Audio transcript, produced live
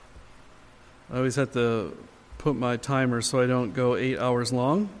I always have to put my timer so I don't go 8 hours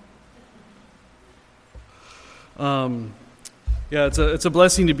long. It's a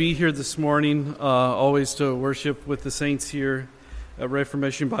blessing to be here this morning, always to worship with the saints here at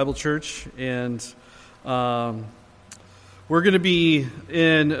Reformation Bible Church. And we're going to be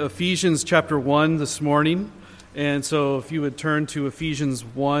in Ephesians chapter 1 this morning. And so if you would turn to Ephesians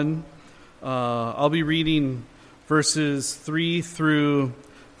 1, I'll be reading verses 3 through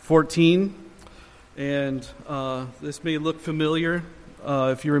 14. And this may look familiar.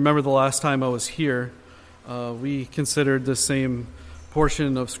 If you remember the last time I was here, we considered the same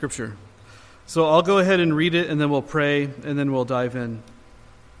portion of Scripture. So I'll go ahead and read it, and then we'll pray, and then we'll dive in.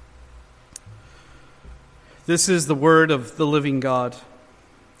 This is the word of the living God.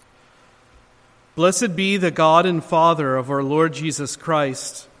 Blessed be the God and Father of our Lord Jesus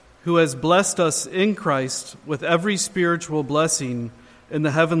Christ, who has blessed us in Christ with every spiritual blessing in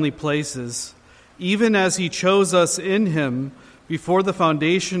the heavenly places, even as he chose us in him before the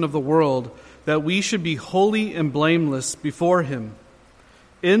foundation of the world, that we should be holy and blameless before him.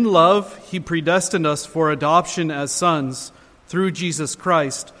 In love, he predestined us for adoption as sons through Jesus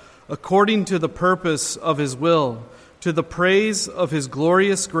Christ, according to the purpose of his will, to the praise of his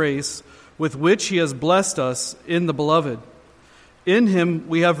glorious grace, with which he has blessed us in the Beloved. In him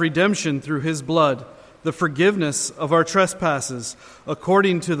we have redemption through his blood, the forgiveness of our trespasses,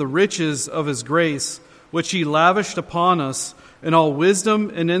 according to the riches of his grace, which he lavished upon us in all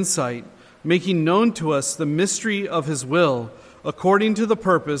wisdom and insight, making known to us the mystery of his will, according to the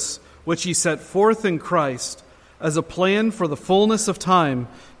purpose which he set forth in Christ, as a plan for the fullness of time,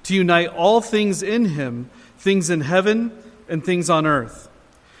 to unite all things in him, things in heaven and things on earth.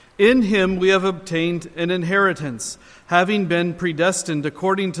 In him we have obtained an inheritance, having been predestined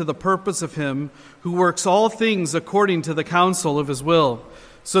according to the purpose of him who works all things according to the counsel of his will,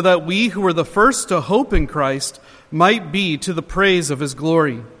 so that we who were the first to hope in Christ might be to the praise of his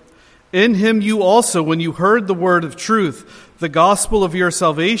glory. In him you also, when you heard the word of truth, the gospel of your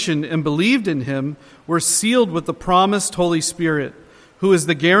salvation, and believed in him, were sealed with the promised Holy Spirit, who is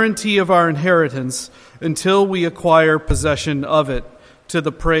the guarantee of our inheritance until we acquire possession of it, to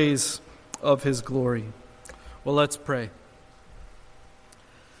the praise of his glory. Well, let's pray.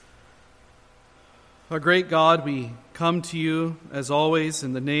 Our great God, we come to you, as always,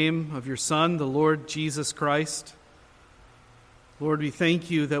 in the name of your Son, the Lord Jesus Christ. Lord, we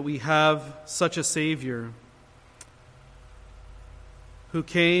thank you that we have such a Savior who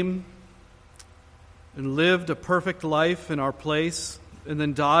came and lived a perfect life in our place and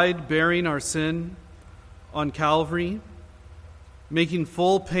then died bearing our sin on Calvary, making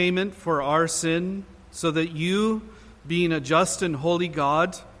full payment for our sin so that you, being a just and holy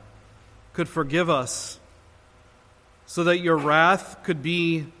God, could forgive us, so that your wrath could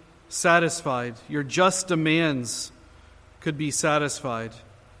be satisfied, your just demands could be satisfied,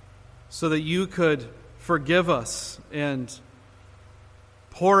 so that you could forgive us and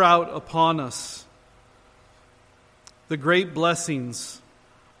pour out upon us the great blessings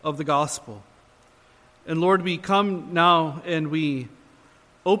of the gospel. And Lord, we come now and we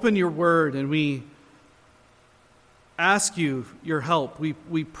open your word and we ask you your help.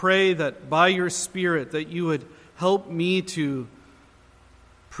 We pray that by your Spirit that you would help me to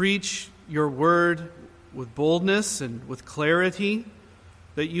preach your word with boldness and with clarity,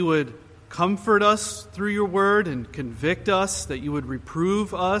 that you would comfort us through your word and convict us, that you would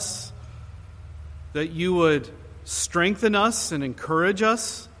reprove us, that you would strengthen us and encourage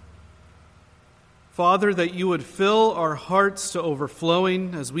us. Father, that you would fill our hearts to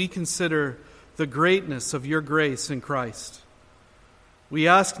overflowing as we consider the greatness of your grace in Christ. We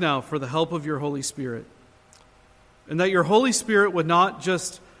ask now for the help of your Holy Spirit, and that your Holy Spirit would not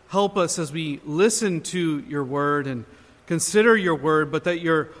just help us as we listen to your word and consider your word, but that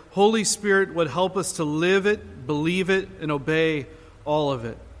your Holy Spirit would help us to live it, believe it, and obey all of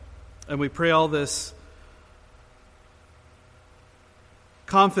it. And we pray all this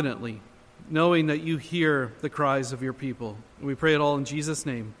confidently, knowing that you hear the cries of your people. And we pray it all in Jesus'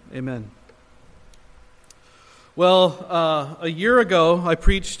 name. Amen. Well, a year ago, I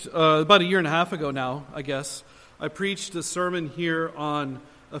preached, about a year and a half ago now, I guess, I preached a sermon here on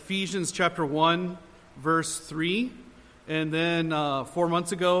Ephesians chapter 1, verse 3. And then 4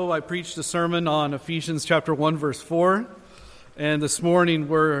 months ago, I preached a sermon on Ephesians chapter 1, verse 4. And this morning,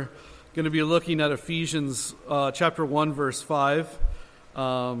 we're going to be looking at Ephesians chapter 1, verse 5.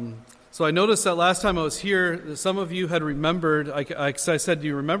 So I noticed that last time I was here, some of you had remembered. I said, do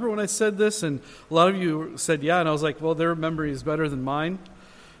you remember when I said this? And a lot of you said, yeah. And I was like, well, their memory is better than mine.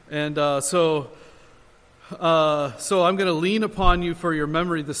 And so So I'm going to lean upon you for your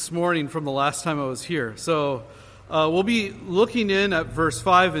memory this morning from the last time I was here. So we'll be looking in at verse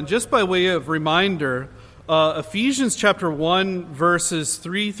 5, and just by way of reminder, Ephesians chapter 1, verses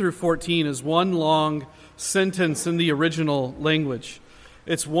 3 through 14 is one long sentence in the original language.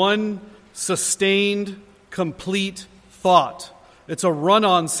 It's one sustained, complete thought. It's a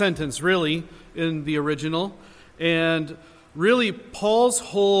run-on sentence, really, in the original. And really, Paul's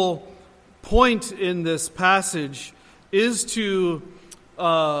whole point in this passage is to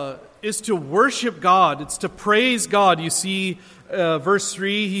worship God. It's to praise God. You see, verse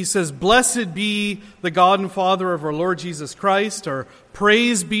 3, he says, "Blessed be the God and Father of our Lord Jesus Christ," or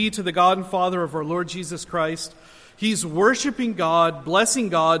 "Praise be to the God and Father of our Lord Jesus Christ." He's worshiping God, blessing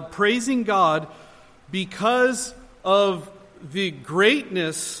God, praising God because of the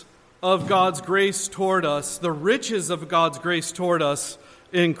greatness of God's grace toward us, the riches of God's grace toward us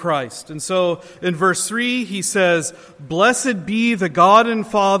in Christ. And so in verse 3, he says, "Blessed be the God and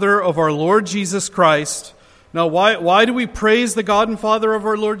Father of our Lord Jesus Christ." Now, why do we praise the God and Father of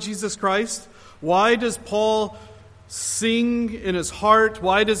our Lord Jesus Christ? Why does Paul sing in his heart?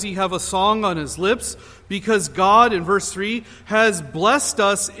 Why does he have a song on his lips? Because God, in verse 3, has blessed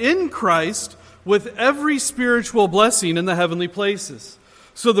us in Christ with every spiritual blessing in the heavenly places.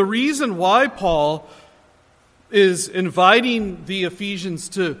 So the reason why Paul is inviting the Ephesians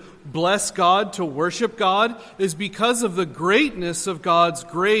to bless God, to worship God, is because of the greatness of God's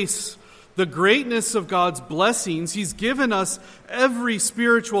grace, the greatness of God's blessings. He's given us every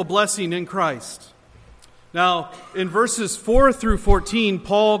spiritual blessing in Christ. Now, in verses 4 through 14,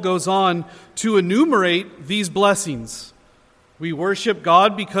 Paul goes on to enumerate these blessings. We worship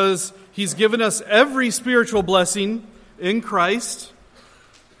God because He's given us every spiritual blessing in Christ.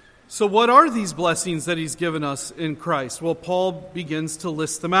 So what are these blessings that He's given us in Christ? Well, Paul begins to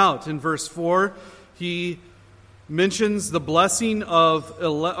list them out. In verse 4, he mentions the blessing of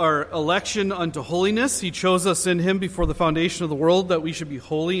our election unto holiness. He chose us in Him before the foundation of the world that we should be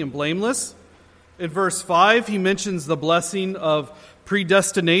holy and blameless. In verse 5, he mentions the blessing of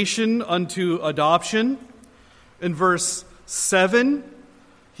predestination unto adoption. In verse 7,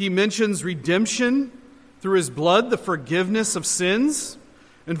 he mentions redemption through His blood, the forgiveness of sins.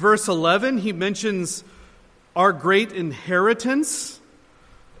 In verse 11, he mentions our great inheritance,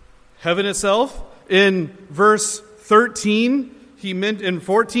 heaven itself. In verse 13 and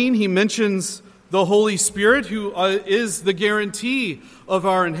 14, he mentions the Holy Spirit, who is the guarantee of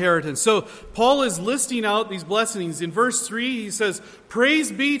our inheritance. So Paul is listing out these blessings. In verse 3, he says,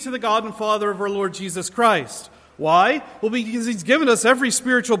 "Praise be to the God and Father of our Lord Jesus Christ." Why? Well, because He's given us every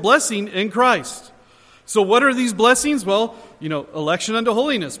spiritual blessing in Christ. So what are these blessings? Well, election unto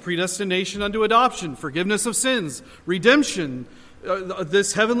holiness, predestination unto adoption, forgiveness of sins, redemption,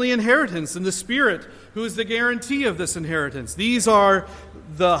 this heavenly inheritance, and the Spirit, who is the guarantee of this inheritance. These are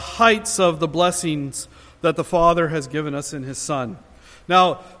the heights of the blessings that the Father has given us in His Son.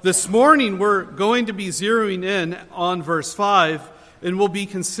 Now, this morning we're going to be zeroing in on verse 5, and we'll be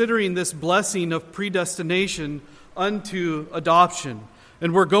considering this blessing of predestination unto adoption.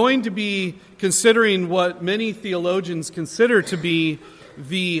 And we're going to be considering what many theologians consider to be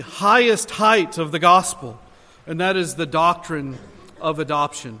the highest height of the gospel, and that is the doctrine of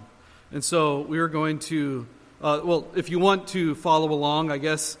adoption. And so we are going to, if you want to follow along, I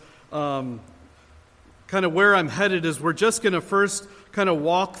guess kind of where I'm headed is we're just going to first kind of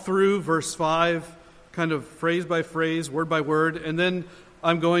walk through verse 5, kind of phrase by phrase, word by word, and then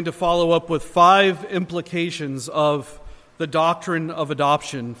I'm going to follow up with 5 implications of the doctrine of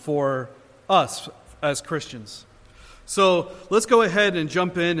adoption for us as Christians. So let's go ahead and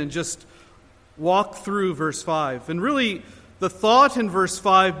jump in and just walk through verse 5. And really, the thought in verse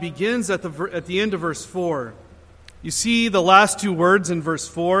 5 begins at the end of verse 4. You see the last 2 words in verse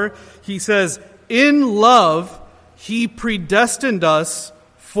 4. He says, "In love, He predestined us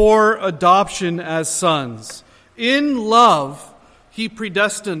for adoption as sons." In love, He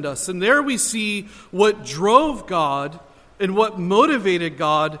predestined us. And there we see what drove God and what motivated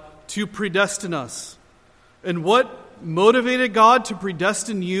God to predestine us. And what motivated God to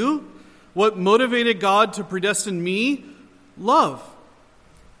predestine you? What motivated God to predestine me? Love.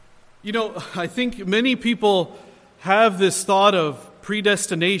 I think many people have this thought of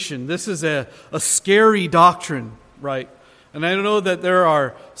predestination. This is a scary doctrine, right? And I know that there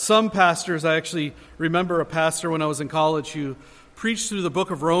are some pastors, I actually remember a pastor when I was in college who preached through the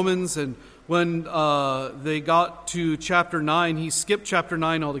book of Romans, and when they got to chapter 9, he skipped chapter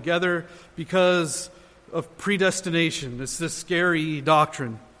 9 altogether because of predestination. It's this scary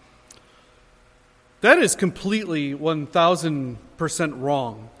doctrine. That is completely 1,000%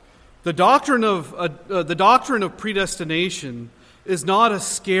 wrong. The doctrine of predestination is not a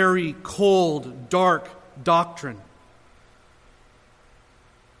scary, cold, dark doctrine.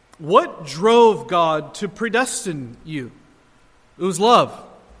 What drove God to predestine you? It was love.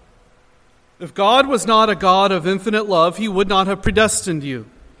 If God was not a God of infinite love, he would not have predestined you.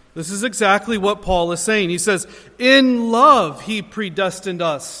 This is exactly what Paul is saying. He says, in love he predestined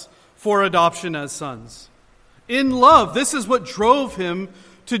us for adoption as sons. In love, this is what drove him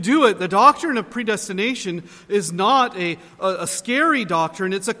to do it. The doctrine of predestination is not a scary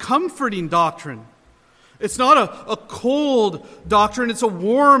doctrine, it's a comforting doctrine. It's not a cold doctrine, it's a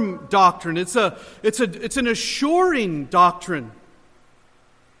warm doctrine. It's an assuring doctrine.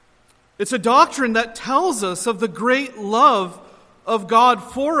 It's a doctrine that tells us of the great love of God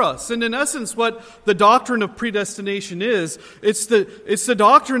for us. And in essence, what the doctrine of predestination is, it's the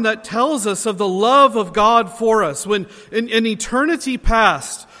doctrine that tells us of the love of God for us. When in eternity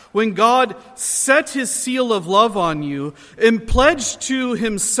past, when God set his seal of love on you and pledged to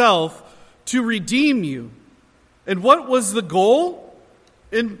himself to redeem you. And what was the goal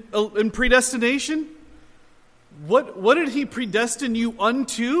in predestination? What did he predestine you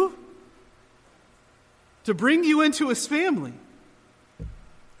unto? To bring you into his family.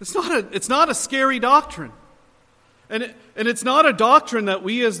 It's not a scary doctrine. And it's not a doctrine that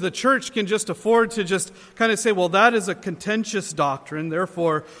we as the church can just afford to just kind of say, well, that is a contentious doctrine,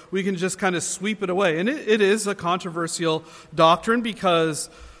 therefore we can just kind of sweep it away. And it is a controversial doctrine because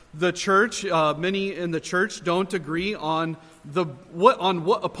the church, many in the church don't agree on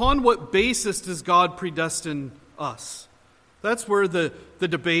upon what basis does God predestine us. That's where the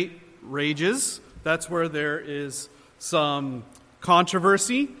debate rages. That's where there is some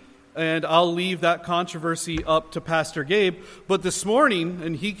controversy, and I'll leave that controversy up to Pastor Gabe. But this morning,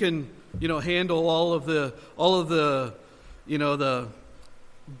 and he can, handle all of the the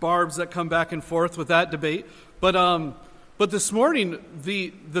barbs that come back and forth with that debate. But this morning,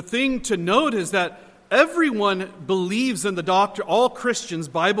 the thing to note is that everyone believes in the doctrine. All Christians,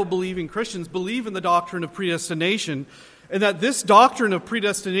 Bible-believing Christians, believe in the doctrine of predestination. And that this doctrine of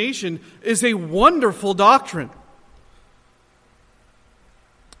predestination is a wonderful doctrine.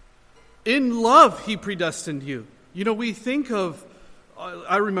 In love, he predestined you. We think of,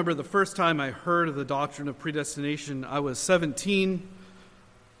 I remember the first time I heard of the doctrine of predestination, I was 17,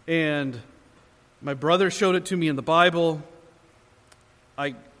 and my brother showed it to me in the Bible.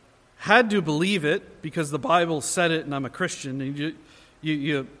 I had to believe it because the Bible said it, and I'm a Christian, and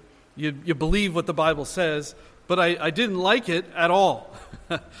you believe what the Bible says. But I didn't like it at all.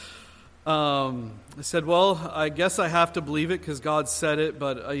 I said, well, I guess I have to believe it because God said it,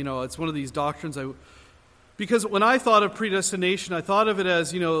 but, it's one of these doctrines. Because when I thought of predestination, I thought of it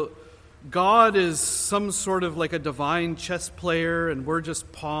as, God is some sort of like a divine chess player, and we're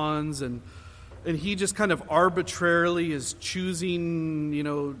just pawns, and he just kind of arbitrarily is choosing,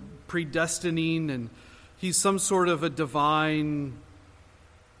 predestining, and he's some sort of a divine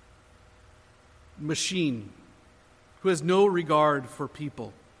machine who has no regard for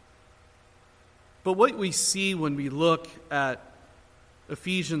people. But what we see when we look at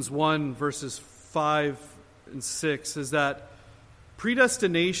Ephesians 1, verses 5 and 6, is that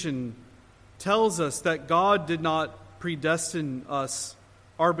predestination tells us that God did not predestine us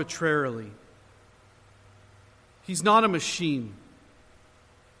arbitrarily. He's not a machine.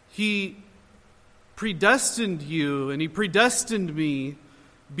 He predestined you and he predestined me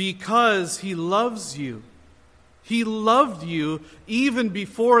because he loves you. He loved you even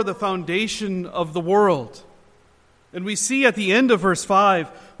before the foundation of the world. And we see at the end of verse 5,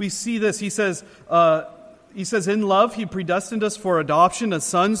 we see this. He says, in love, he predestined us for adoption as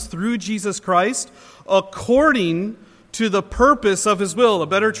sons through Jesus Christ, according to the purpose of his will. A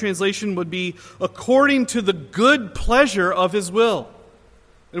better translation would be, according to the good pleasure of his will.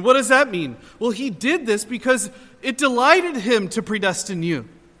 And what does that mean? Well, he did this because it delighted him to predestine you.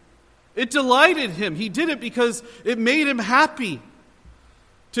 It delighted him. He did it because it made him happy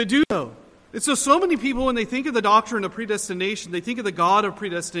to do so. And so many people, when they think of the doctrine of predestination, they think of the God of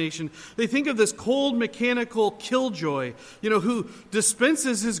predestination. They think of this cold, mechanical killjoy, who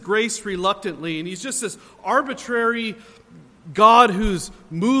dispenses his grace reluctantly. And he's just this arbitrary God who's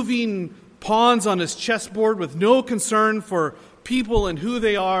moving pawns on his chessboard with no concern for people and who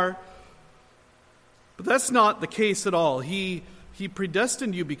they are. But that's not the case at all. He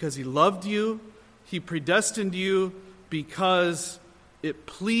predestined you because he loved you. He predestined you because it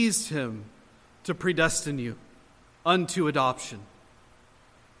pleased him to predestine you unto adoption.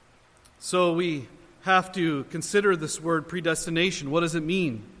 So we have to consider this word predestination. What does it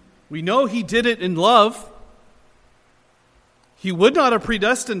mean? We know he did it in love. He would not have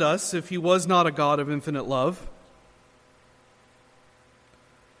predestined us if he was not a God of infinite love.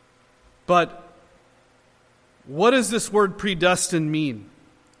 But what does this word predestined mean?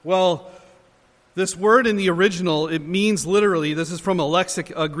 Well, this word in the original, it means literally, this is from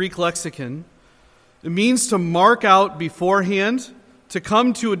a Greek lexicon, it means to mark out beforehand, to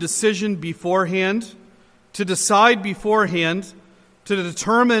come to a decision beforehand, to decide beforehand, to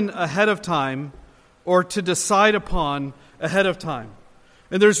determine ahead of time, or to decide upon ahead of time.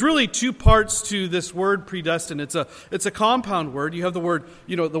 And there's really two parts to this word predestined. It's a compound word. You have the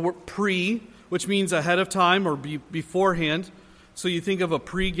word pre, which means ahead of time or beforehand. So you think of a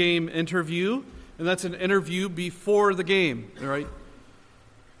pre-game interview, and that's an interview before the game, right?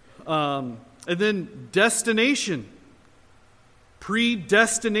 And then destination,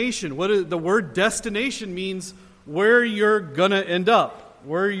 predestination. The word destination means where you're going to end up,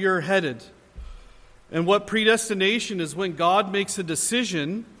 where you're headed. And what predestination is when God makes a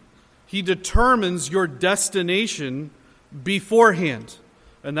decision, he determines your destination beforehand.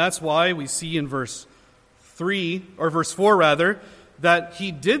 And that's why we see in verse 4, that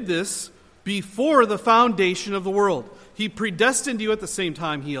he did this before the foundation of the world. He predestined you at the same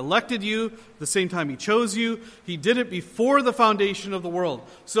time he elected you, the same time he chose you. He did it before the foundation of the world.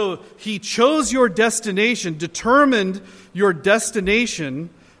 So he chose your destination, determined your destination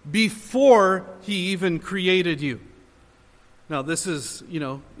before he even created you. Now this is,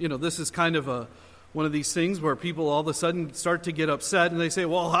 this is kind of one of these things where people all of a sudden start to get upset and they say,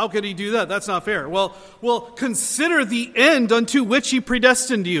 well, how could he do that? That's not fair. Well, consider the end unto which he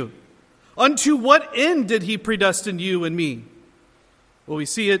predestined you. Unto what end did he predestine you and me? Well, we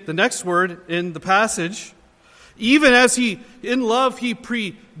see it, the next word in the passage. Even as in love, he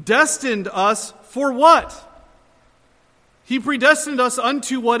predestined us for what? He predestined us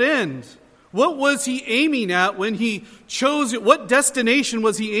unto what end? What was he aiming at when he chose it? What destination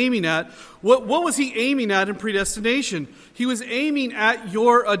was he aiming at? What was he aiming at in predestination? He was aiming at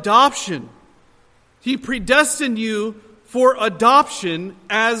your adoption. He predestined you for adoption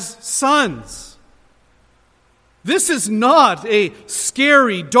as sons. This is not a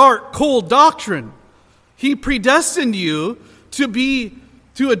scary, dark, cold doctrine. He predestined you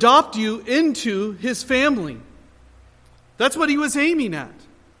to adopt you into his family. That's what he was aiming at.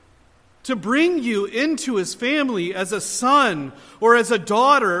 To bring you into his family as a son or as a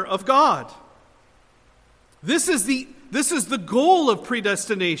daughter of God. This is the goal of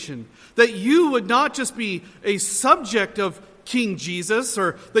predestination. That you would not just be a subject of King Jesus,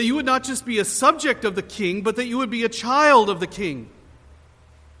 or that you would not just be a subject of the King, but that you would be a child of the King.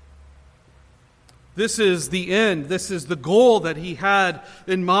 This is the end. This is the goal that he had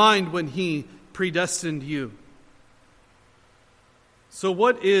in mind when he predestined you. So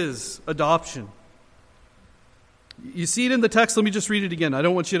what is adoption? You see it in the text. Let me just read it again. I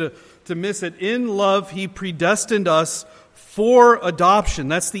don't want you to miss it. In love, he predestined us for adoption.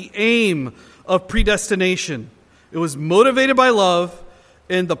 That's the aim of predestination. It was motivated by love,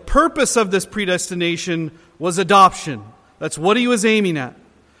 and the purpose of this predestination was adoption. That's what he was aiming at.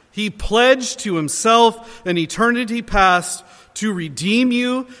 He pledged to himself in eternity past to redeem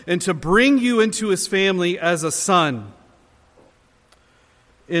you and to bring you into his family as a son.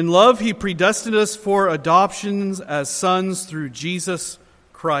 In love, he predestined us for adoptions as sons through Jesus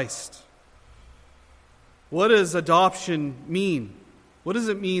Christ. What does adoption mean? What does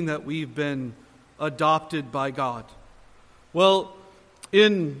it mean that we've been adopted by God? Well,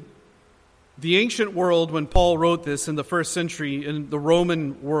 in the ancient world, when Paul wrote this in the first century, in the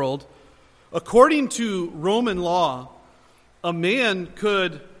Roman world, according to Roman law, a man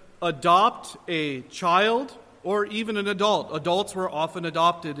could adopt a child or even an adult. Adults were often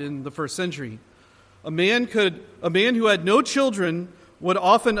adopted in the first century. A man who had no children would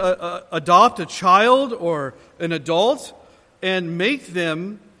often adopt a child or an adult and make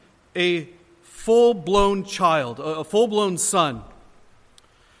them a full-blown child, a full-blown son.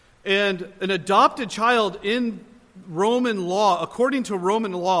 And an adopted child in Roman law, according to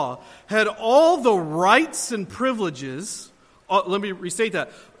Roman law, had all the rights and privileges. Let me restate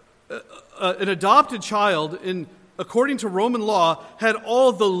that. An adopted child, according to Roman law, had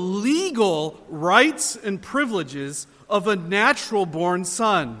all the legal rights and privileges of a natural-born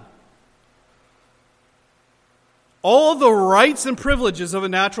son. All the rights and privileges of a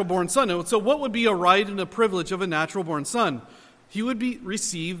natural-born son. And so what would be a right and a privilege of a natural-born son? He would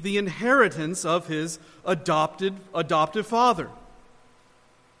receive the inheritance of his adopted father.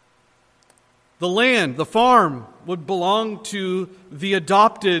 The land, the farm, would belong to the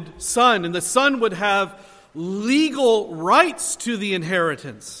adopted son, and the son would have legal rights to the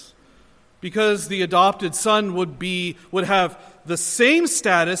inheritance because the adopted son would have the same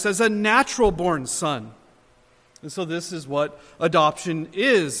status as a natural-born son. And so this is what adoption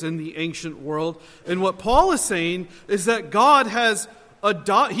is in the ancient world. And what Paul is saying is that God has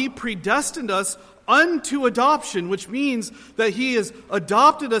He predestined us unto adoption, which means that He has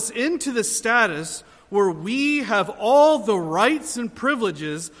adopted us into the status where we have all the rights and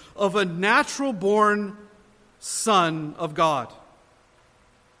privileges of a natural-born son of God.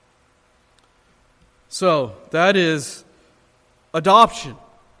 So, that is adoption.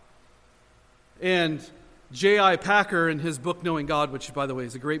 And J.I. Packer, in his book, Knowing God, which, by the way,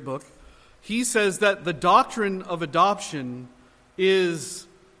 is a great book, he says that the doctrine of adoption is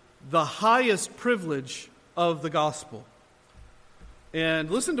the highest privilege of the gospel. And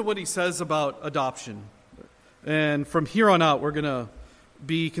listen to what he says about adoption. And from here on out, we're going to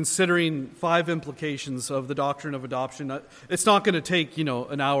be considering 5 implications of the doctrine of adoption. It's not going to take,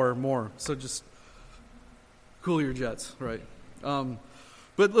 an hour more, so just cool your jets, right?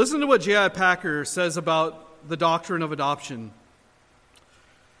 But listen to what J.I. Packer says about the doctrine of adoption.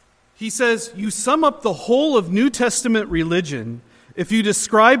 He says, "You sum up the whole of New Testament religion if you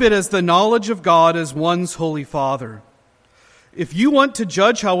describe it as the knowledge of God as one's Holy Father. If you want to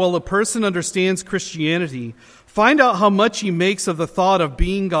judge how well a person understands Christianity, find out how much he makes of the thought of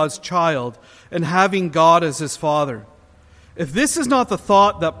being God's child and having God as his Father. If this is not the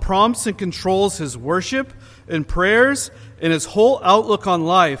thought that prompts and controls his worship and prayers and his whole outlook on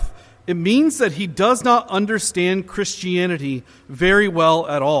life, it means that he does not understand Christianity very well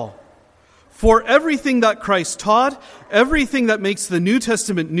at all. For everything that Christ taught, everything that makes the New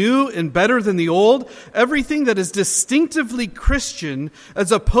Testament new and better than the Old, everything that is distinctively Christian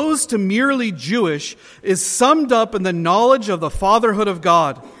as opposed to merely Jewish, is summed up in the knowledge of the fatherhood of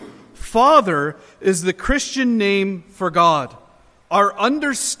God. Father is the Christian name for God. Our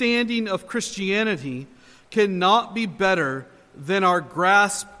understanding of Christianity cannot be better than our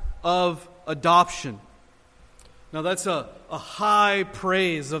grasp of adoption." Now that's a high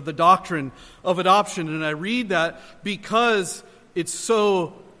praise of the doctrine of adoption, and I read that because it's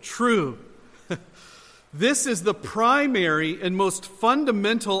so true. This is the primary and most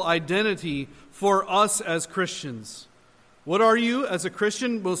fundamental identity for us as Christians. What are you as a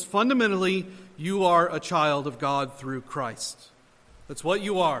Christian? Most fundamentally, you are a child of God through Christ. That's what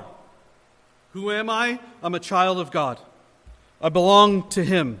you are. Who am I? I'm a child of God. I belong to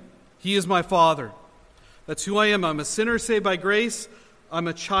Him. He is my Father. That's who I am. I'm a sinner saved by grace. I'm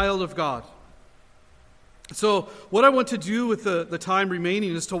a child of God. So what I want to do with the time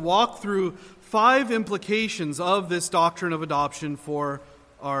remaining is to walk through 5 implications of this doctrine of adoption for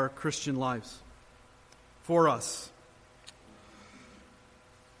our Christian lives, for us.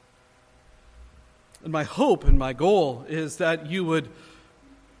 And my hope and my goal is that you would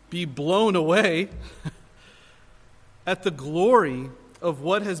be blown away at the glory of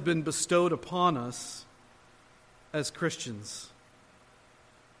what has been bestowed upon us as Christians.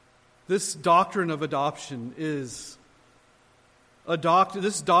 This doctrine of adoption is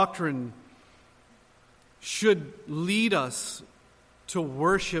this doctrine should lead us to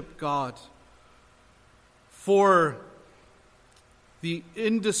worship God for the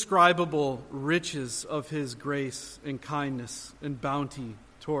indescribable riches of His grace and kindness and bounty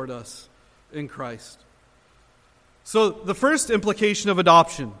toward us in Christ. So the first implication of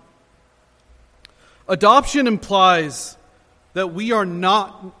adoption. Adoption implies that we are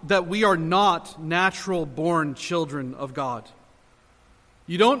not natural born children of God.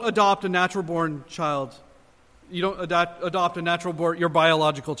 You don't adopt a natural born child. You don't adopt a natural born your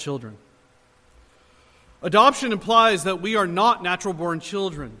biological children. Adoption implies that we are not natural born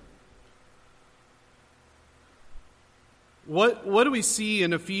children. What do we see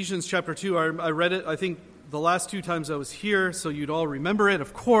in Ephesians chapter 2? I read it, I think, the last 2 times I was here, so you'd all remember it,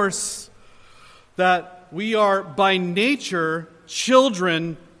 of course, that we are by nature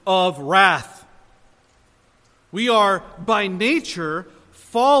children of wrath. We are by nature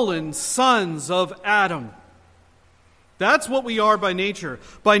fallen sons of Adam. That's what we are by nature.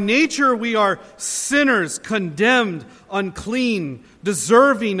 By nature, we are sinners, condemned, unclean,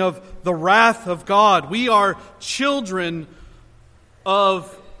 deserving of the wrath of God. We are children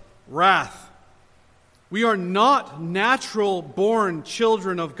of wrath. We are not natural-born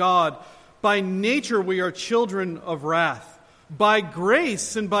children of God. By nature, we are children of wrath. By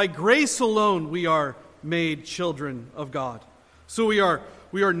grace, and by grace alone, we are made children of God. So we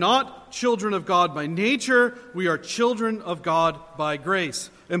are not children of God by nature. We are children of God by grace.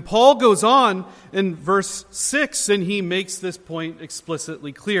 And Paul goes on in verse 6, and he makes this point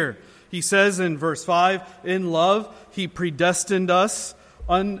explicitly clear. He says in verse 5, "In love, He predestined us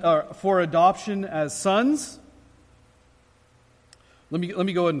for adoption as sons Let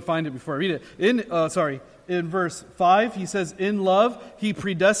me go ahead and find it before I read it. In verse 5, he says, "In love, he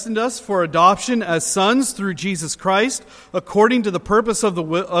predestined us for adoption as sons through Jesus Christ, according to the purpose of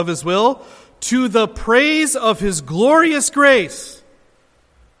his will, to the praise of his glorious grace."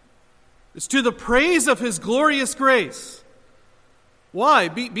 It's to the praise of his glorious grace. Why?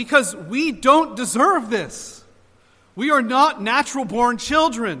 Because we don't deserve this. We are not natural-born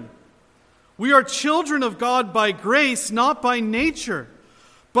children. We are children of God by grace, not by nature.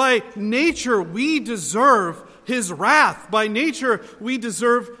 By nature, we deserve his wrath. By nature, we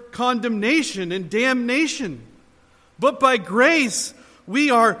deserve condemnation and damnation. But by grace,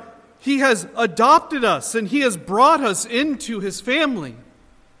 he has adopted us and he has brought us into his family.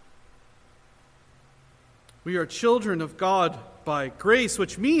 We are children of God by grace,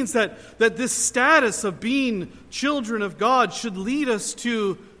 which means that this status of being children of God should lead us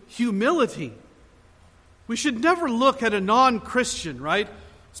to humility. We should never look at a non-Christian, right?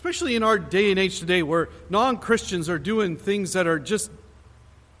 Especially in our day and age today where non-Christians are doing things that are just...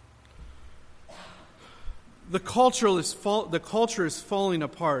 The culture is falling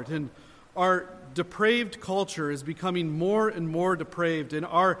apart, and our depraved culture is becoming more and more depraved. And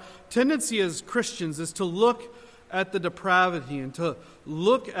our tendency as Christians is to look at the depravity and to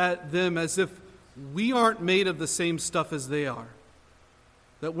look at them as if we aren't made of the same stuff as they are,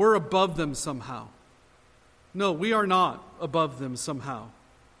 that we're above them somehow. No, we are not above them somehow.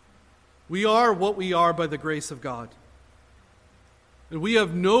 We are what we are by the grace of God. And we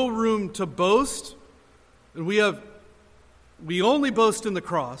have no room to boast, and we only boast in the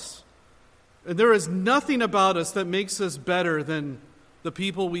cross. And there is nothing about us that makes us better than the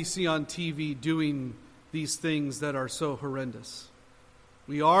people we see on TV doing these things that are so horrendous.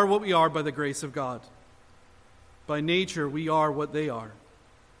 We are what we are by the grace of God. By nature, we are what they are.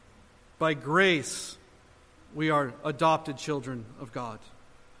 By grace, we are adopted children of God.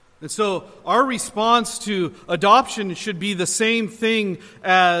 And so our response to adoption should be the same thing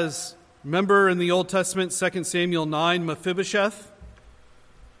as, remember in the Old Testament, 2 Samuel 9, Mephibosheth?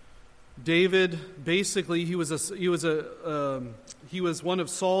 David, basically, he was one of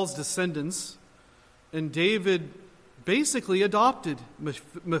Saul's descendants, and David basically adopted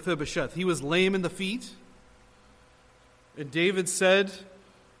Mephibosheth. He was lame in the feet, and David said,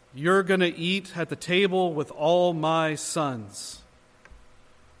 "You're going to eat at the table with all my sons."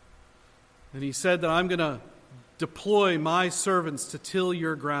 And he said that I'm going to deploy my servants to till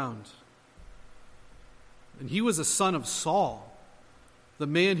your ground. And he was a son of Saul, the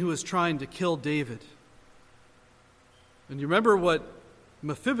man who was trying to kill David. And you remember what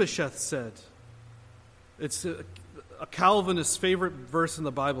Mephibosheth said? It's a Calvinist's favorite verse in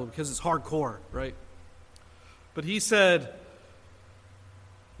the Bible because it's hardcore, right? But he said,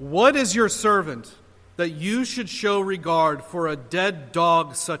 "What is your servant that you should show regard for a dead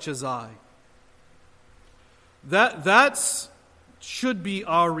dog such as I?" That should be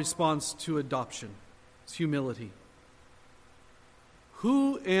our response to adoption. It's humility.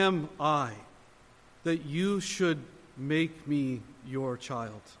 Who am I that you should make me your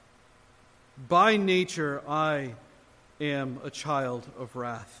child? By nature, I am a child of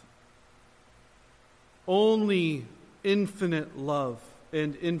wrath. Only infinite love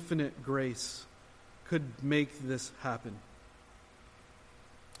and infinite grace could make this happen.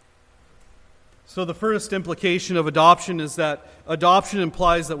 So the first implication of adoption is that adoption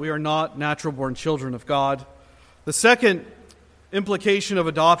implies that we are not natural-born children of God. The second implication of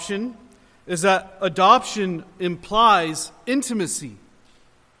adoption is that adoption implies intimacy.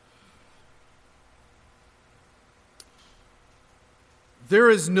 There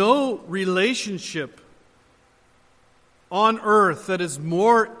is no relationship on earth that is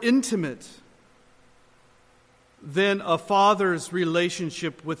more intimate than a father's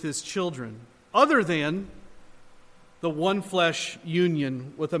relationship with his children, other than the one flesh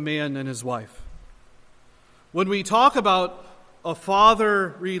union with a man and his wife. When we talk about a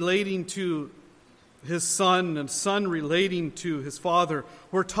father relating to his son and son relating to his father,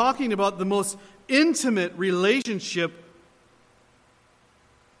 we're talking about the most intimate relationship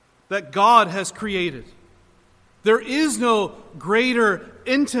that God has created. There is no greater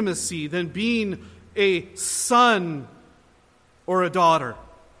intimacy than being a son or a daughter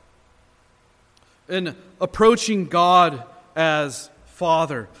and approaching God as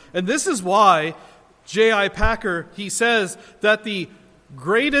Father. And this is why J.I. Packer, he says that the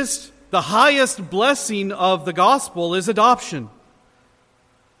highest blessing of the gospel is adoption.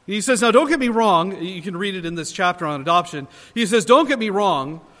 He says, now don't get me wrong, you can read it in this chapter on adoption. He says, don't get me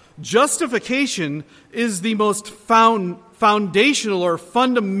wrong, justification is the most foundational or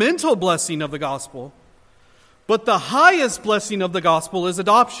fundamental blessing of the gospel. But the highest blessing of the gospel is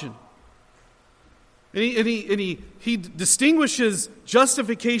adoption. And he distinguishes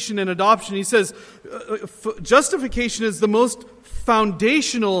justification and adoption. He says justification is the most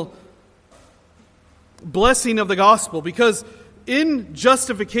foundational blessing of the gospel, because in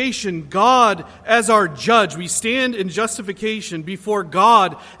justification, God as our judge, we stand in justification before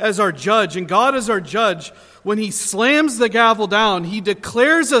God as our judge. And God as our judge, when He slams the gavel down, He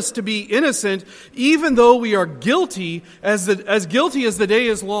declares us to be innocent, even though we are guilty as guilty as the day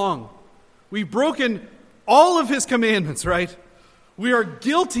is long. We've broken all of His commandments, right? We are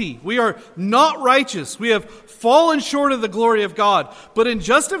guilty. We are not righteous. We have fallen short of the glory of God. But in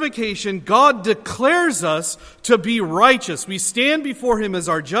justification, God declares us to be righteous. We stand before Him as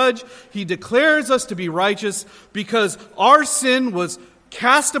our judge. He declares us to be righteous because our sin was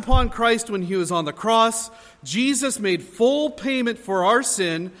cast upon Christ when He was on the cross. Jesus made full payment for our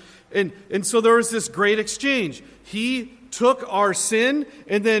sin. And so there was this great exchange. He took our sin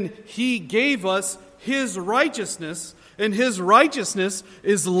and then He gave us His righteousness. And His righteousness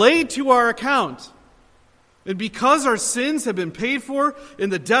is laid to our account. And because our sins have been paid for in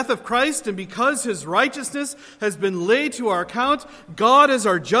the death of Christ, and because His righteousness has been laid to our account, God as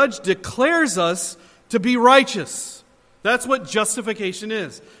our judge declares us to be righteous. That's what justification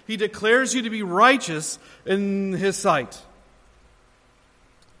is. He declares you to be righteous in His sight.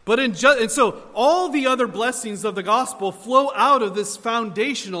 And so all the other blessings of the gospel flow out of this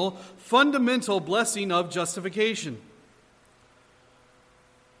foundational, fundamental blessing of justification.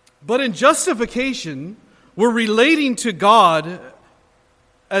 But in justification, we're relating to God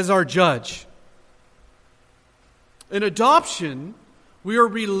as our judge. In adoption, we are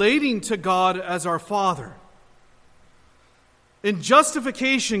relating to God as our Father. In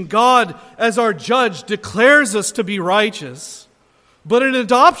justification, God as our judge declares us to be righteous. But in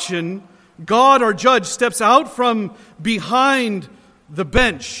adoption, God, our judge, steps out from behind the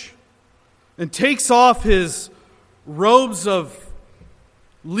bench and takes off His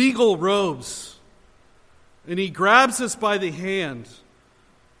legal robes, and He grabs us by the hand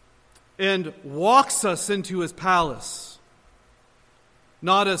and walks us into His palace,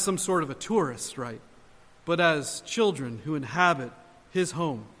 not as some sort of a tourist, right, but as children who inhabit His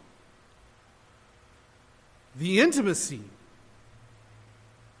home. The intimacy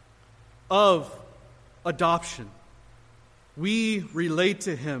of adoption. We relate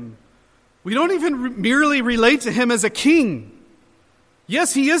to Him. We don't even merely relate to Him as a king.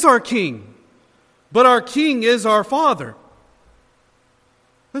 Yes, He is our king, but our king is our Father.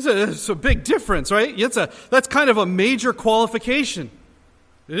 That's a big difference, right? That's kind of a major qualification.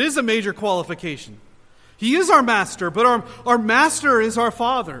 It is a major qualification. He is our master, but our master is our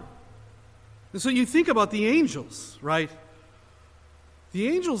Father. And so you think about the angels, right? The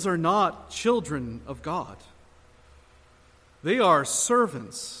angels are not children of God. They are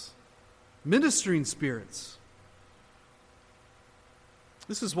servants, ministering spirits.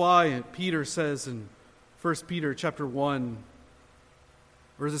 This is why Peter says in 1 Peter chapter 1,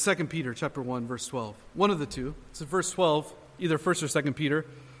 or is it 2 Peter chapter 1, verse 12? One of the two. It's in verse 12, either 1 or 2 Peter,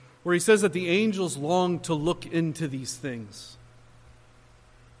 where he says that the angels long to look into these things.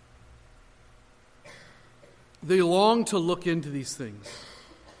 They long to look into these things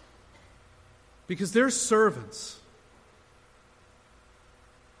because they're servants.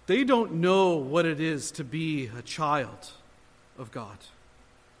 They don't know what it is to be a child of God.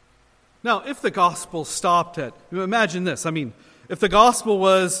 Now, if the gospel stopped at, imagine this, if the gospel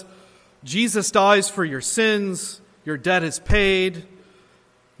was, Jesus dies for your sins, your debt is paid,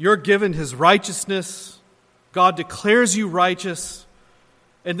 you're given His righteousness, God declares you righteous,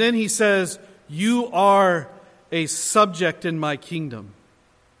 and then He says, you are a subject in my kingdom,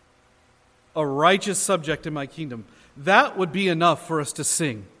 a righteous subject in my kingdom. That would be enough for us to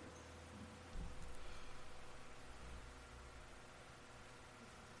sing.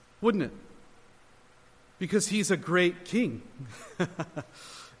 Wouldn't it? Because He's a great king.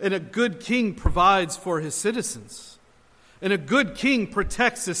 And a good king provides for his citizens. And a good king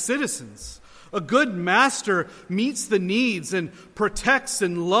protects his citizens. A good master meets the needs and protects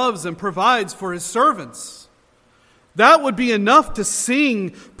and loves and provides for his servants. That would be enough to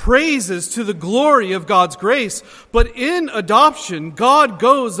sing praises to the glory of God's grace. But in adoption, God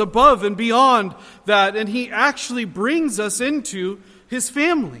goes above and beyond that, and He actually brings us into His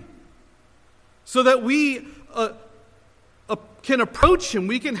family. So that we can approach Him.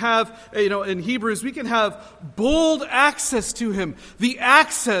 We can have, in Hebrews, we can have bold access to Him. The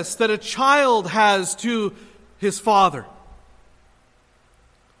access that a child has to his father.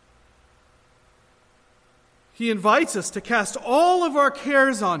 He invites us to cast all of our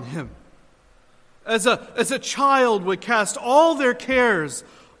cares on Him. as a child would cast all their cares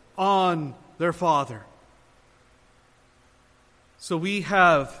on their father. So we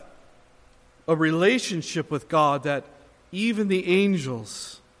have a relationship with God that even the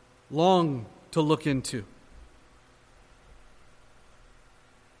angels long to look into.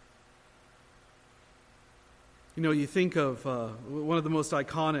 You know, you think of one of the most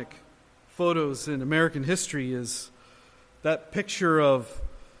iconic photos in American history is that picture of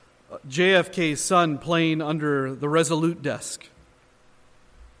JFK's son playing under the Resolute desk.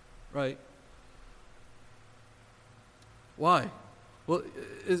 Right? Why? Well,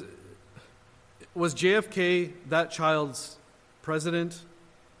 was JFK that child's president?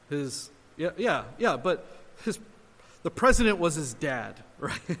 But the president was his dad,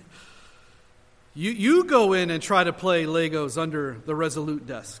 right? You go in and try to play Legos under the Resolute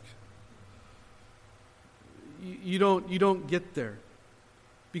desk. You don't get there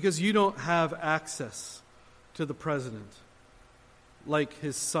because you don't have access to the president like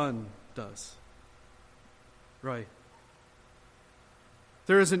his son does. Right?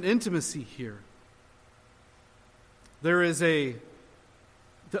 There is an intimacy here. There is and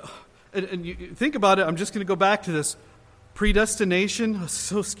you think about it, I'm just going to go back to this. Predestination,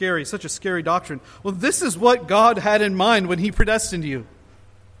 so scary, such a scary doctrine. Well, this is what God had in mind when He predestined you.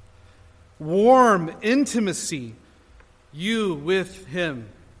 Warm intimacy, you with Him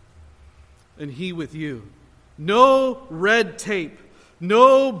and He with you. No red tape,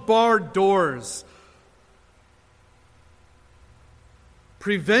 no barred doors,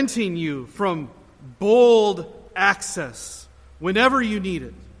 preventing you from bold access whenever you need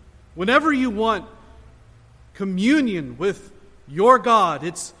it. Whenever you want communion with your God,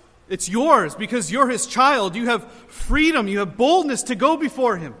 it's yours because you're His child. You have freedom, you have boldness to go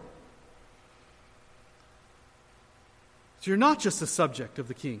before Him. So you're not just a subject of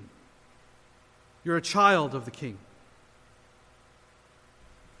the King. You're a child of the King.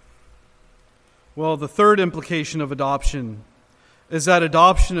 Well, the third implication of adoption is that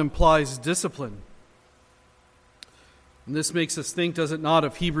adoption implies discipline. And this makes us think, does it not,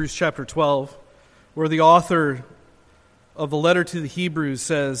 of Hebrews chapter 12, where the author of the letter to the Hebrews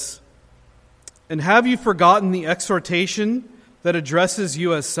says, "And have you forgotten the exhortation that addresses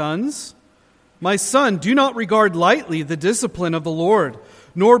you as sons? My son, do not regard lightly the discipline of the Lord,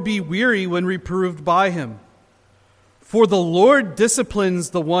 nor be weary when reproved by Him. For the Lord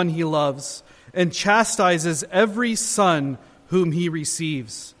disciplines the one He loves, and chastises every son whom He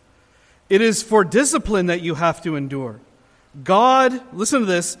receives. It is for discipline that you have to endure. God, listen to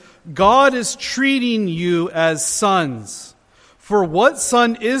this, God is treating you as sons. For what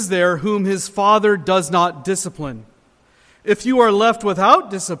son is there whom his father does not discipline? If you are left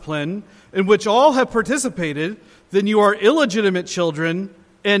without discipline, in which all have participated, then you are illegitimate children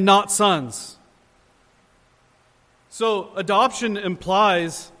and not sons." So adoption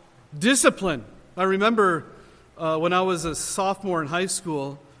implies discipline. I remember when I was a sophomore in high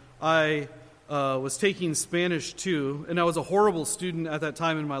school, I was taking Spanish 2, and I was a horrible student at that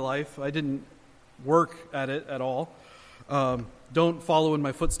time in my life. I didn't work at it at all. Don't follow in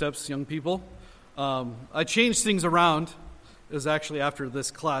my footsteps, young people. I changed things around. It was actually after this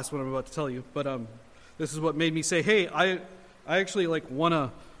class, what I'm about to tell you. But this is what made me say, hey, I actually want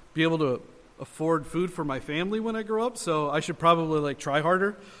to be able to afford food for my family when I grow up, so I should probably try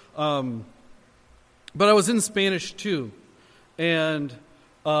harder. But I was in Spanish 2, and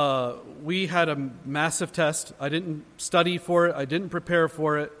we had a massive test. I didn't study for it. I didn't prepare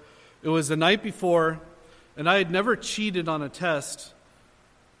for it. It was the night before, and I had never cheated on a test,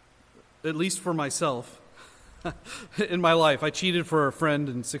 at least for myself, in my life. I cheated for a friend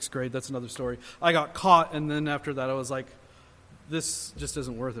in 6th grade. That's another story. I got caught, and then after that I was like, this just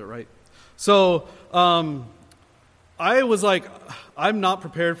isn't worth it, right? So I was like, I'm not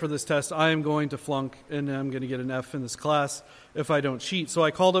prepared for this test. I am going to flunk, and I'm going to get an F in this class if I don't cheat. So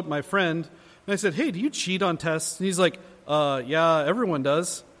I called up my friend, and I said, hey, do you cheat on tests? And he's like, yeah, everyone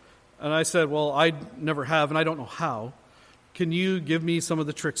does. And I said, well, I never have, and I don't know how. Can you give me some of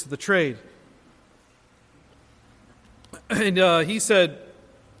the tricks of the trade? And he said,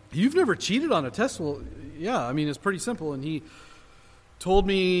 you've never cheated on a test? Well, yeah, I mean, it's pretty simple. And he told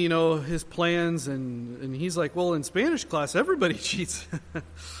me, his plans, and he's like, well, in Spanish class, everybody cheats.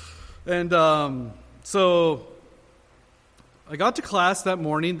 And so I got to class that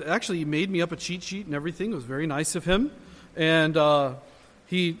morning. Actually, he made me up a cheat sheet and everything. It was very nice of him. And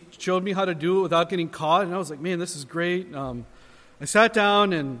he showed me how to do it without getting caught. And I was like, man, this is great. I sat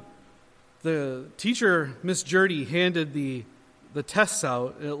down, and the teacher, Miss Jurdy, handed the tests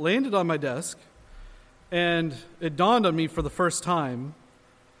out. It landed on my desk. And it dawned on me for the first time,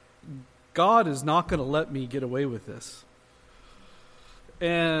 God is not going to let me get away with this.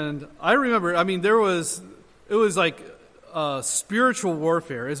 And I remember, it was like spiritual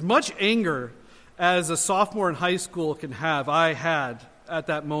warfare. As much anger as a sophomore in high school can have, I had at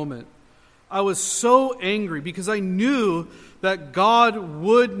that moment. I was so angry because I knew that God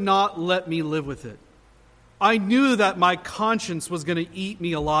would not let me live with it. I knew that my conscience was going to eat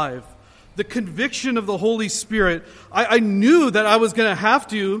me alive. The conviction of the Holy Spirit, I knew that I was going to have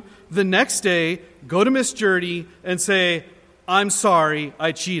to, the next day, go to Miss Jurdy and say, I'm sorry,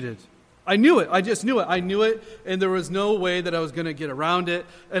 I cheated. I knew it. I just knew it. I knew it, and there was no way that I was going to get around it.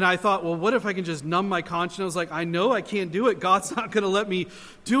 And I thought, well, what if I can just numb my conscience? I was like, I know I can't do it. God's not going to let me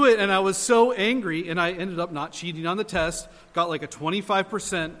do it. And I was so angry, and I ended up not cheating on the test. Got like a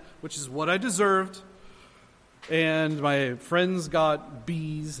 25%, which is what I deserved. And my friends got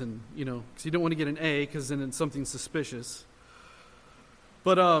B's, and, because you don't want to get an A, because then it's something suspicious.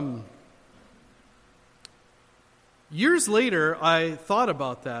 But years later, I thought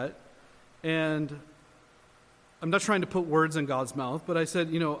about that, and I'm not trying to put words in God's mouth, but I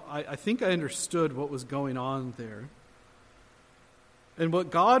said, I think I understood what was going on there. And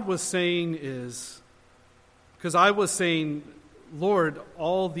what God was saying is, because I was saying, Lord,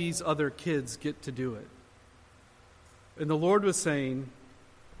 all these other kids get to do it. And the Lord was saying,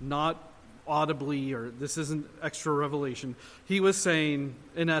 not audibly, or this isn't extra revelation, He was saying,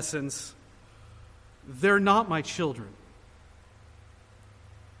 in essence, they're not my children.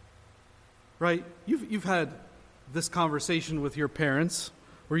 Right? You've had this conversation with your parents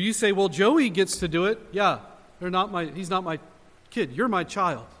where you say, well, Joey gets to do it. Yeah, he's not my kid. You're my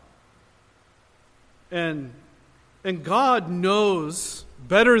child. And God knows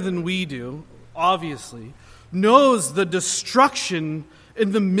better than we do, obviously, knows the destruction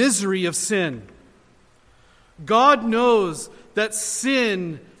and the misery of sin. God knows that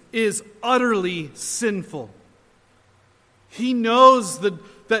sin is utterly sinful. He knows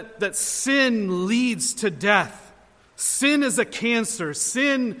that sin leads to death. Sin is a cancer.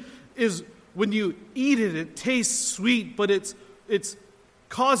 Sin is, when you eat it, it tastes sweet, but it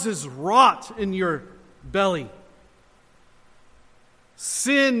causes rot in your belly.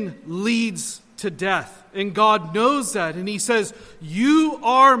 Sin leads to death. And God knows that. And He says, you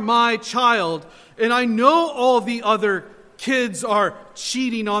are my child. And I know all the other kids are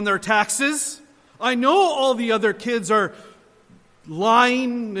cheating on their taxes. I know all the other kids are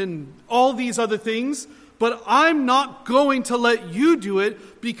lying and all these other things. But I'm not going to let you do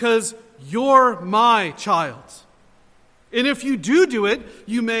it because you're my child. And if you do it,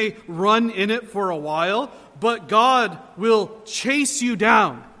 you may run in it for a while, but God will chase you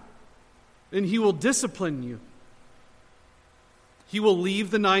down. And He will discipline you. He will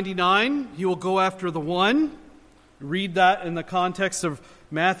leave the 99. He will go after the one. Read that in the context of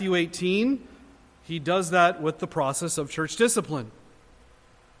Matthew 18. He does that with the process of church discipline.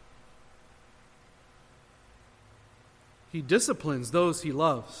 He disciplines those He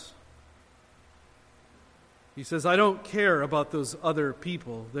loves. He says, I don't care about those other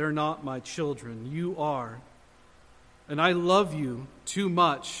people. They're not my children. You are. And I love you too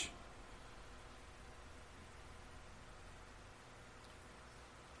much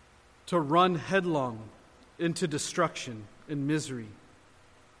to run headlong into destruction and misery.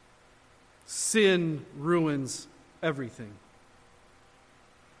 Sin ruins everything.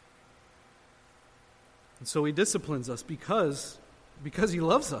 And so He disciplines us because He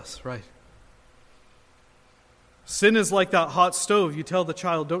loves us, right? Sin is like that hot stove. You tell the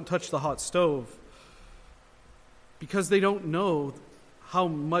child, don't touch the hot stove, because they don't know how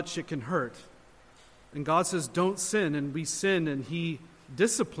much it can hurt. And God says, don't sin, and we sin, and He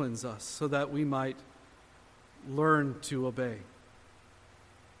disciplines us so that we might learn to obey.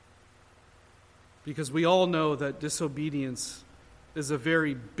 Because we all know that disobedience is a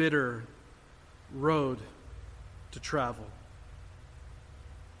very bitter road to travel.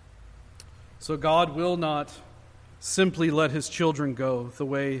 So God will not simply let His children go the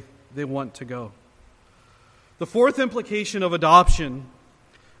way they want to go. The fourth implication of adoption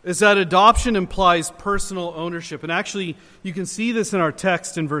is that adoption implies personal ownership. And actually, you can see this in our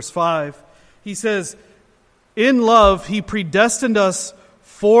text in verse 5. He says, in love, He predestined us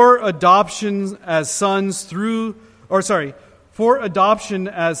for adoption as sons through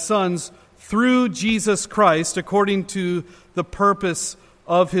Jesus Christ, according to the purpose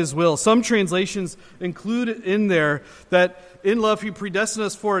of His will. Some translations include in there that in love He predestined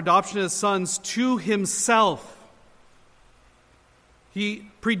us for adoption as sons to Himself. He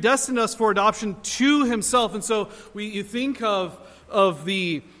predestined us for adoption to Himself. And so you think of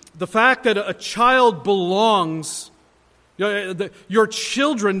the fact that a child belongs. Your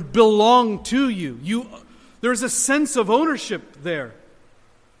children belong to you. There's a sense of ownership there.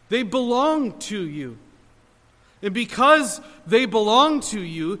 They belong to you. And because they belong to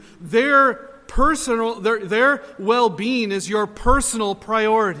you, their well-being is your personal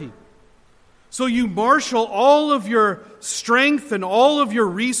priority. So you marshal all of your strength and all of your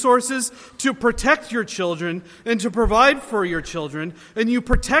resources to protect your children and to provide for your children. And you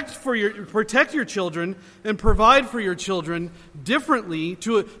protect your children and provide for your children differently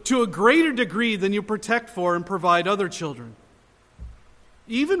to a greater degree than you protect for and provide other children.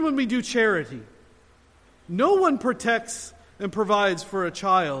 Even when we do charity, no one protects and provides for a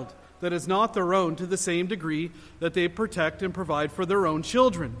child that is not their own to the same degree that they protect and provide for their own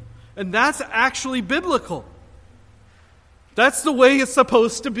children. And that's actually biblical. That's the way it's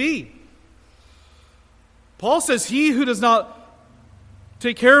supposed to be. Paul says, he who does not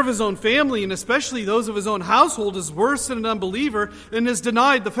take care of his own family, and especially those of his own household, is worse than an unbeliever and has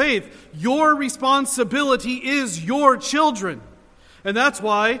denied the faith. Your responsibility is your children. And that's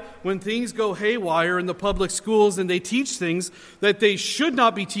why when things go haywire in the public schools and they teach things that they should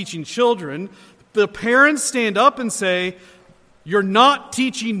not be teaching children, the parents stand up and say, "You're not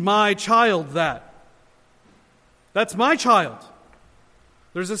teaching my child that. That's my child."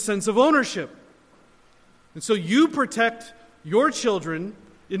 There's a sense of ownership. And so you protect your children,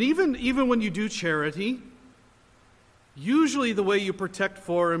 and even when you do charity, usually the way you protect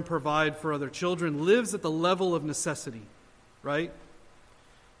for and provide for other children lives at the level of necessity, right?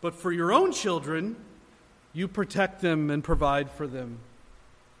 But for your own children, you protect them and provide for them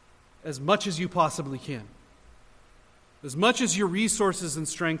as much as you possibly can. As much as your resources and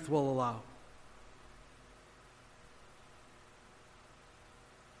strength will allow.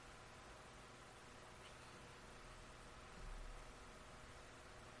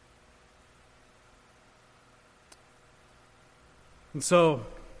 And so,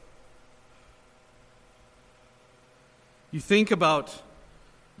 you think about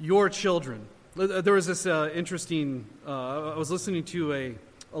your children. There was this interesting, I was listening to a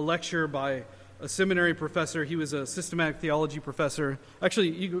lecture by a seminary professor. He was a systematic theology professor. Actually,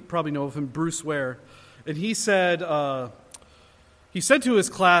 you probably know of him, Bruce Ware. And he said to his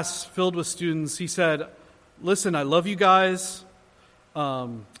class filled with students, he said, "Listen, I love you guys.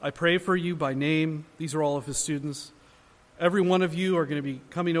 I pray for you by name." These are all of his students. "Every one of you are going to be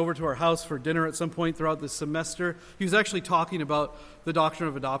coming over to our house for dinner at some point throughout this semester." He was actually talking about the doctrine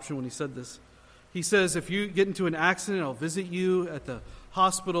of adoption when he said this. He says, "If you get into an accident, I'll visit you at the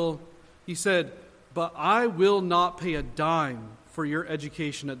hospital." He said, "But I will not pay a dime for your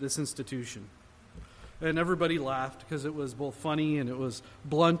education at this institution." And everybody laughed because it was both funny and it was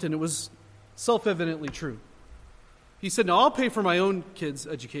blunt and it was self-evidently true. He said, "No, I'll pay for my own kids'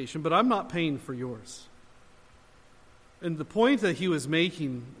 education, but I'm not paying for yours." And the point that he was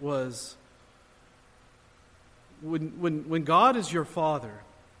making was, when God is your father,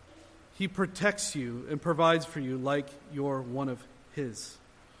 he protects you and provides for you like you're one of his.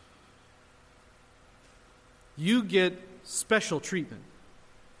 You get special treatment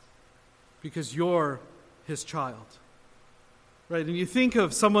because you're his child. Right? And you think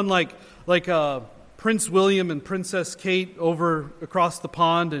of someone like Prince William and Princess Kate over across the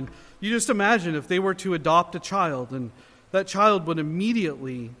pond, and you just imagine if they were to adopt a child, and that child would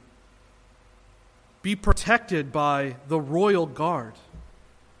immediately be protected by the royal guard.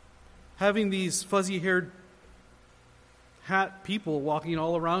 Having these fuzzy-haired hat people walking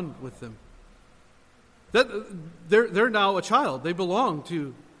all around with them. They're now a child. They belong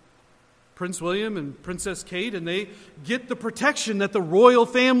to Prince William and Princess Kate, and they get the protection that the royal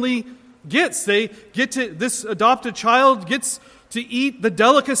family gets. This adopted child gets to eat the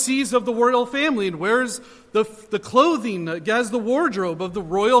delicacies of the royal family and wears the clothing, has the wardrobe of the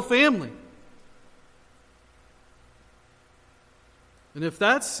royal family. And if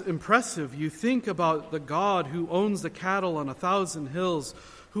that's impressive, you think about the God who owns the cattle on 1,000 hills,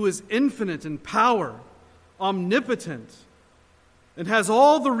 who is infinite in power, omnipotent, and has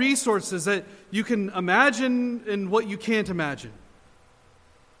all the resources that you can imagine and what you can't imagine.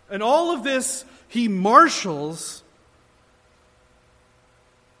 And all of this he marshals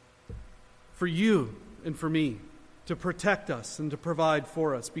for you and for me to protect us and to provide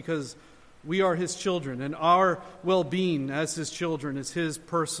for us because we are his children, and our well-being as his children is his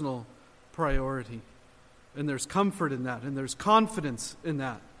personal priority. And there's comfort in that, and there's confidence in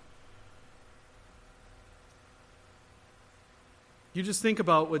that. You just think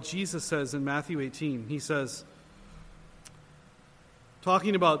about what Jesus says in Matthew 18. He says,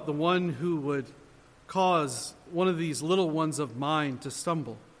 talking about the one who would cause one of these little ones of mine to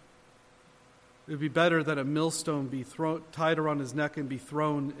stumble. It would be better that a millstone be tied around his neck and be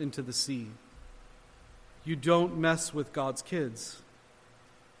thrown into the sea. You don't mess with God's kids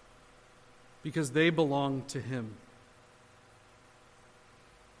because they belong to him.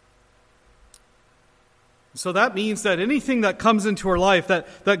 So that means that anything that comes into our life,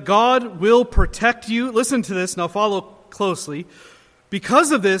 that God will protect you. Listen to this, now follow closely.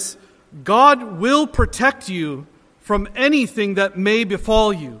 Because of this, God will protect you from anything that may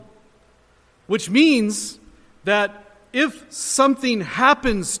befall you. Which means that if something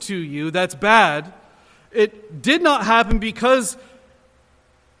happens to you that's bad, it did not happen because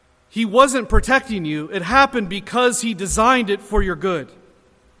he wasn't protecting you. It happened because he designed it for your good.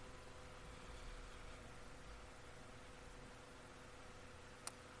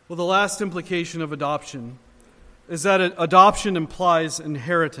 Well, the last implication of adoption is that adoption implies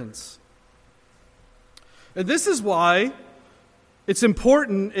inheritance. And this is why it's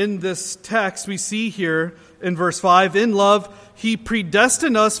important in this text we see here in verse 5. In love, he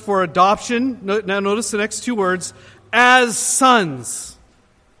predestined us for adoption. Now notice the next two words, as sons.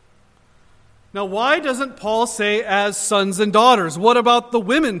 Now why doesn't Paul say as sons and daughters? What about the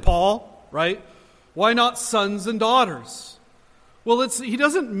women, Paul? Right? Why not sons and daughters? Well, he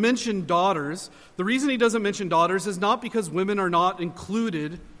doesn't mention daughters. The reason he doesn't mention daughters is not because women are not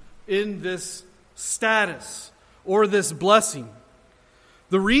included in this status or this blessing.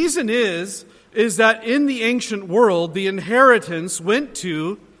 The reason is that in the ancient world, the inheritance went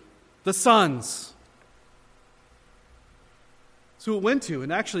to the sons. So it went to,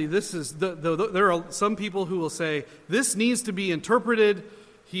 and actually this is, there are some people who will say, this needs to be interpreted.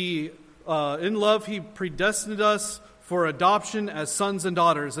 In love, he predestined us for adoption as sons and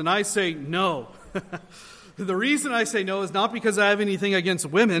daughters. And I say no. The reason I say no is not because I have anything against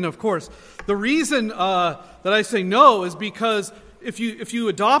women, of course. The reason that I say no is because if you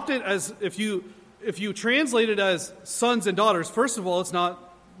adopt it as, if you translate it as sons and daughters, first of all, it's not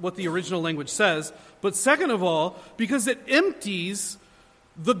what the original language says. But second of all, because it empties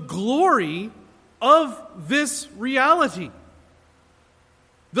the glory of this reality.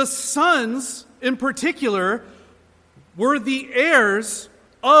 The sons, in particular, were the heirs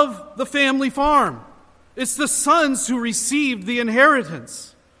of the family farm. It's the sons who received the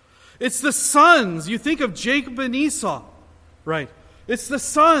inheritance. It's the sons. You think of Jacob and Esau, right? It's the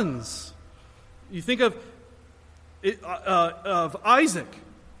sons. You think of Isaac.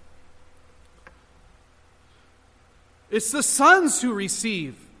 It's the sons who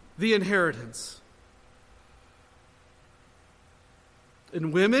receive the inheritance.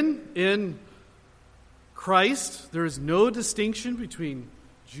 And women in Christ, there is no distinction between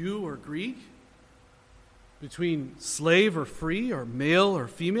Jew or Greek, between slave or free, or male or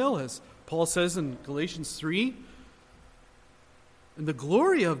female, as Paul says in Galatians 3. And the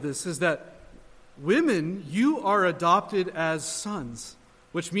glory of this is that women, you are adopted as sons,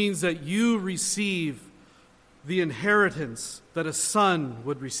 which means that you receive the inheritance that a son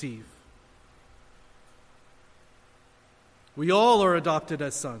would receive. We all are adopted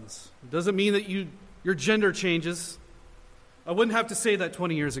as sons. It doesn't mean that your gender changes. I wouldn't have to say that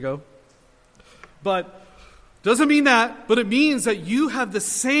 20 years ago. But doesn't mean that, but it means that you have the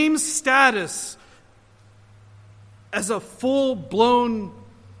same status as a full-blown,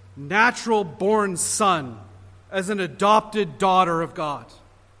 natural-born son, as an adopted daughter of God.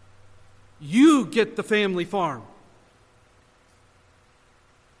 You get the family farm.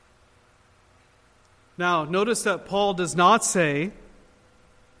 Now, notice that Paul does not say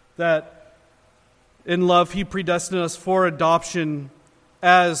that in love, he predestined us for adoption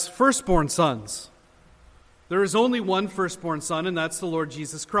as firstborn sons. There is only one firstborn son, and that's the Lord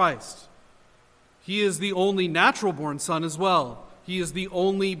Jesus Christ. He is the only natural-born son as well. He is the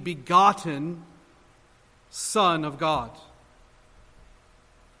only begotten Son of God.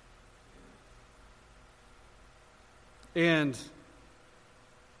 And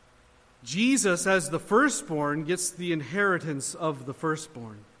Jesus, as the firstborn, gets the inheritance of the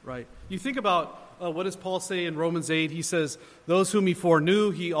firstborn, right? You think about what does Paul say in Romans 8? He says, those whom he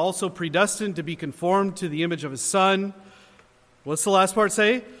foreknew, he also predestined to be conformed to the image of his Son. What's the last part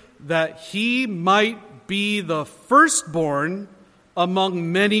say? That he might be the firstborn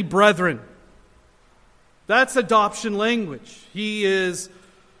among many brethren. That's adoption language. He is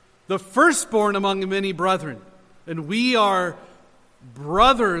the firstborn among many brethren. And we are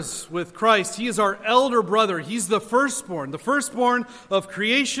brothers with Christ. He is our elder brother. He's the firstborn of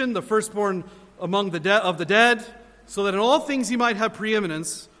creation, the firstborn among the dead, so that in all things he might have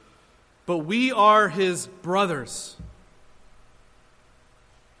preeminence. But we are his brothers.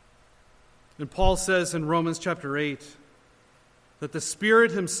 And Paul says in Romans chapter 8 that the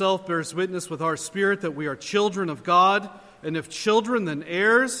Spirit himself bears witness with our spirit that we are children of God, and if children, then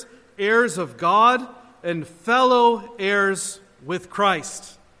heirs, heirs of God, and fellow heirs with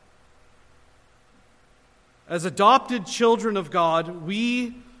Christ. As adopted children of God,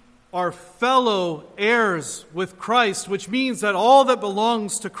 we are fellow heirs with Christ, which means that all that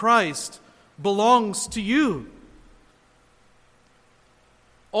belongs to Christ belongs to you.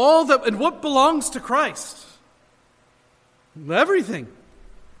 And what belongs to Christ? Everything.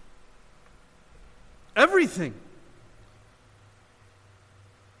 Everything.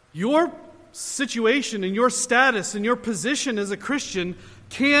 Your situation and your status and your position as a Christian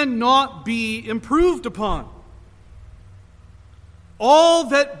cannot be improved upon. All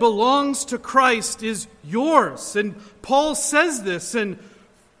that belongs to Christ is yours. And Paul says this in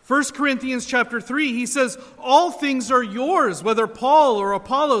 1 Corinthians chapter 3. He says, all things are yours, whether Paul or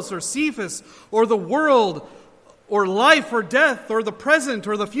Apollos or Cephas or the world or life or death or the present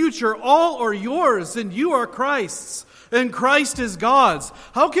or the future, all are yours, and you are Christ's, and Christ is God's.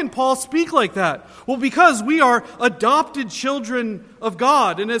 How can Paul speak like that? Well, because we are adopted children of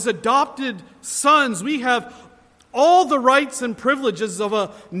God, and as adopted sons, we have all the rights and privileges of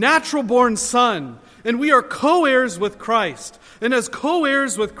a natural-born son, and we are co-heirs with Christ. And as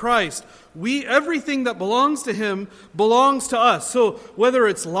co-heirs with Christ, everything that belongs to him belongs to us. So whether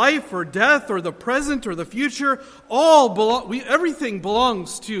it's life or death or the present or the future, everything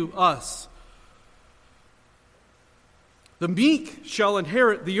belongs to us. The meek shall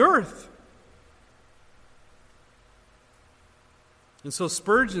inherit the earth. And so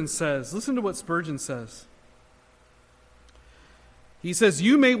Spurgeon says, listen to what Spurgeon says. He says,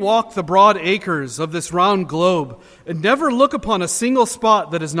 you may walk the broad acres of this round globe and never look upon a single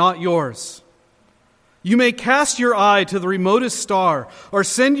spot that is not yours. You may cast your eye to the remotest star or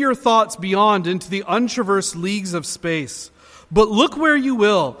send your thoughts beyond into the untraversed leagues of space. But look where you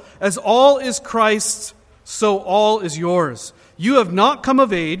will, as all is Christ's, so all is yours. You have not come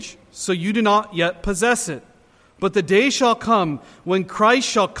of age, so you do not yet possess it. But the day shall come when Christ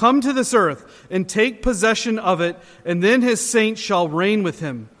shall come to this earth and take possession of it, and then his saints shall reign with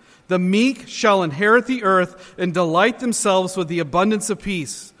him. The meek shall inherit the earth and delight themselves with the abundance of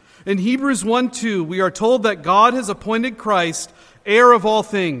peace. In Hebrews 1:2, we are told that God has appointed Christ heir of all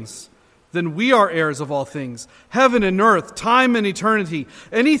things. Then we are heirs of all things. Heaven and earth, time and eternity,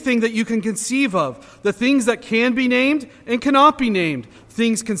 anything that you can conceive of, the things that can be named and cannot be named,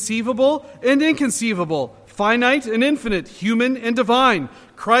 things conceivable and inconceivable, finite and infinite, human and divine.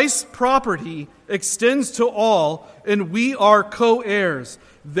 Christ's property extends to all, and we are co-heirs.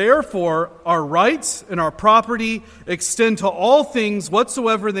 Therefore, our rights and our property extend to all things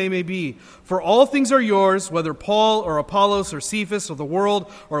whatsoever they may be. For all things are yours, whether Paul or Apollos or Cephas or the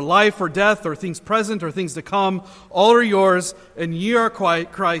world or life or death or things present or things to come, all are yours, and ye are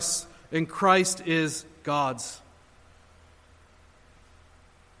Christ's, and Christ is God's.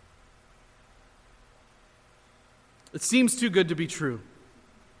 It seems too good to be true.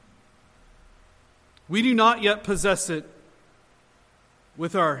 We do not yet possess it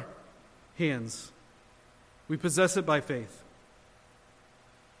with our hands. We possess it by faith.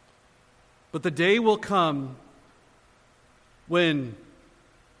 But the day will come when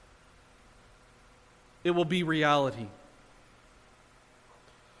it will be reality.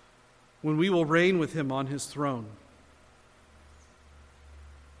 When we will reign with him on his throne.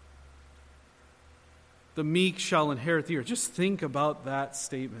 The meek shall inherit the earth. Just think about that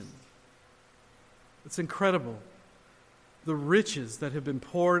statement. It's incredible. The riches that have been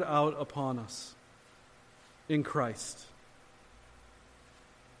poured out upon us in Christ.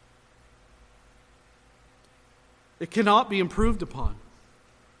 It cannot be improved upon.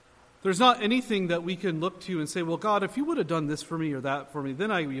 There's not anything that we can look to and say, well, God, if you would have done this for me or that for me,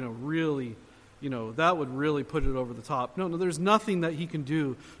 then I, really, that would really put it over the top. No, there's nothing that he can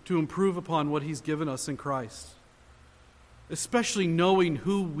do to improve upon what he's given us in Christ. Especially knowing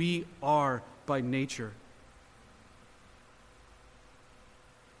who we are by nature.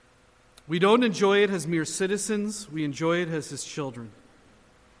 We don't enjoy it as mere citizens. We enjoy it as his children.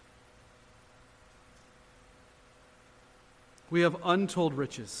 We have untold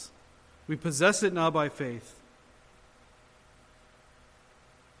riches. We possess it now by faith.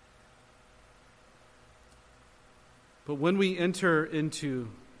 But when we enter into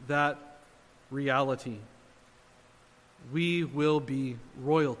that reality, we will be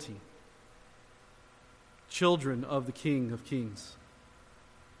royalty, children of the King of Kings.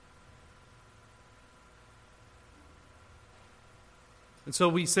 And so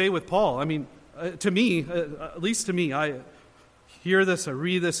we say with Paul, to me, at least to me, I hear this, I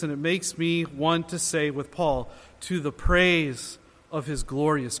read this, and it makes me want to say with Paul, to the praise of his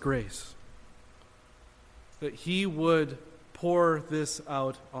glorious grace, that he would pour this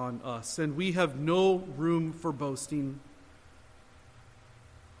out on us. And we have no room for boasting,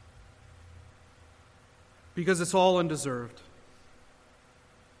 because it's all undeserved.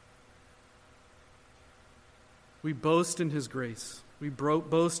 We boast in his grace. We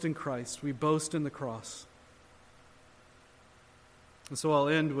boast in Christ. We boast in the cross. And so I'll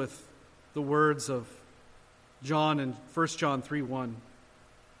end with the words of John in 1 John 3:1,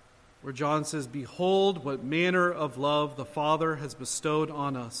 where John says, "Behold, what manner of love the Father has bestowed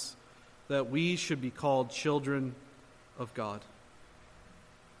on us, that we should be called children of God."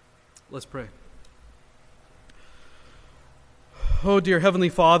 Let's pray. Oh, dear Heavenly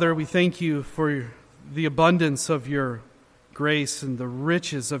Father, we thank you for the abundance of your grace and the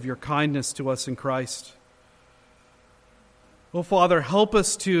riches of your kindness to us in Christ. Oh, Father, help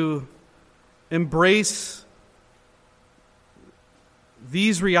us to embrace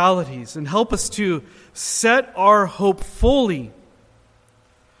these realities and help us to set our hope fully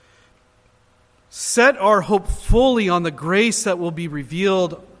on the grace that will be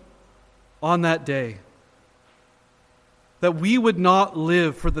revealed on that day. That we would not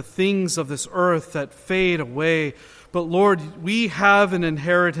live for the things of this earth that fade away, but Lord, we have an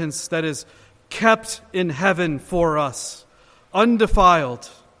inheritance that is kept in heaven for us, undefiled,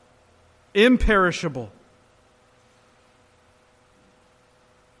 imperishable.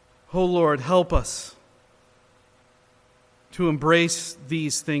 Oh Lord, help us to embrace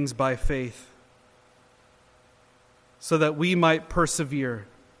these things by faith, so that we might persevere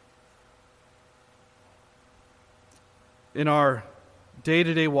in our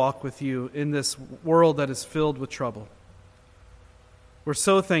day-to-day walk with you in this world that is filled with trouble. We're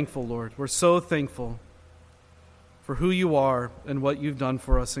so thankful, Lord. We're so thankful for who you are and what you've done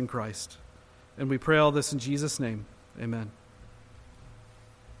for us in Christ. And we pray all this in Jesus' name. Amen.